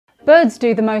Birds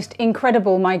do the most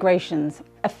incredible migrations.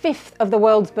 A fifth of the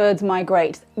world's birds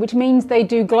migrate, which means they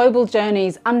do global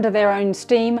journeys under their own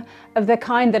steam of the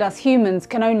kind that us humans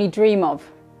can only dream of.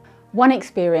 One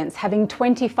experience, having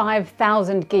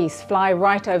 25,000 geese fly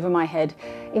right over my head,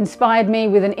 inspired me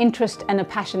with an interest and a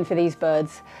passion for these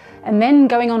birds. And then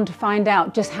going on to find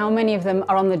out just how many of them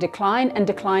are on the decline and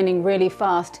declining really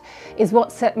fast is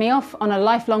what set me off on a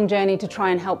lifelong journey to try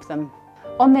and help them.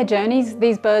 On their journeys,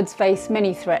 these birds face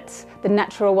many threats, the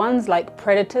natural ones like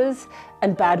predators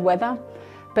and bad weather,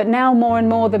 but now more and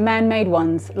more the man-made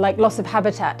ones like loss of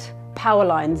habitat, power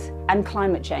lines and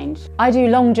climate change. I do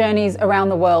long journeys around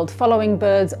the world following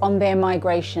birds on their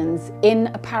migrations in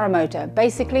a paramotor,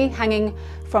 basically hanging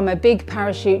from a big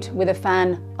parachute with a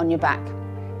fan on your back.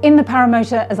 In the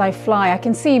paramotor as I fly, I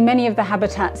can see many of the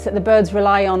habitats that the birds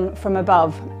rely on from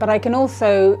above, but I can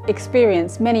also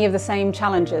experience many of the same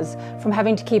challenges, from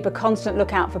having to keep a constant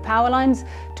lookout for power lines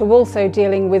to also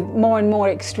dealing with more and more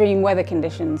extreme weather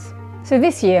conditions. So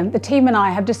this year, the team and I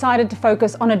have decided to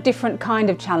focus on a different kind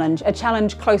of challenge, a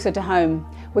challenge closer to home.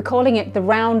 We're calling it the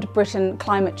Round Britain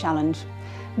Climate Challenge.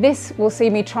 This will see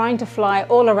me trying to fly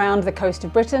all around the coast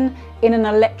of Britain in an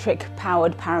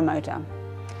electric-powered paramotor.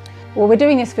 Well, we're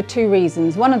doing this for two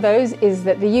reasons. One of those is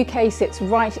that the UK sits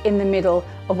right in the middle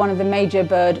of one of the major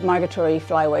bird migratory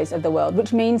flyways of the world,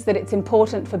 which means that it's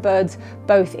important for birds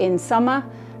both in summer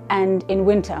and in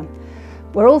winter.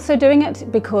 We're also doing it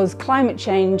because climate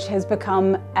change has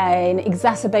become an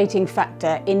exacerbating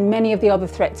factor in many of the other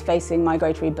threats facing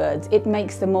migratory birds. It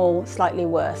makes them all slightly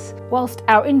worse. Whilst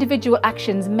our individual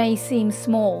actions may seem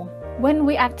small, when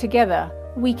we act together,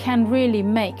 we can really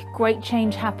make great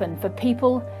change happen for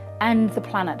people and the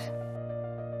planet.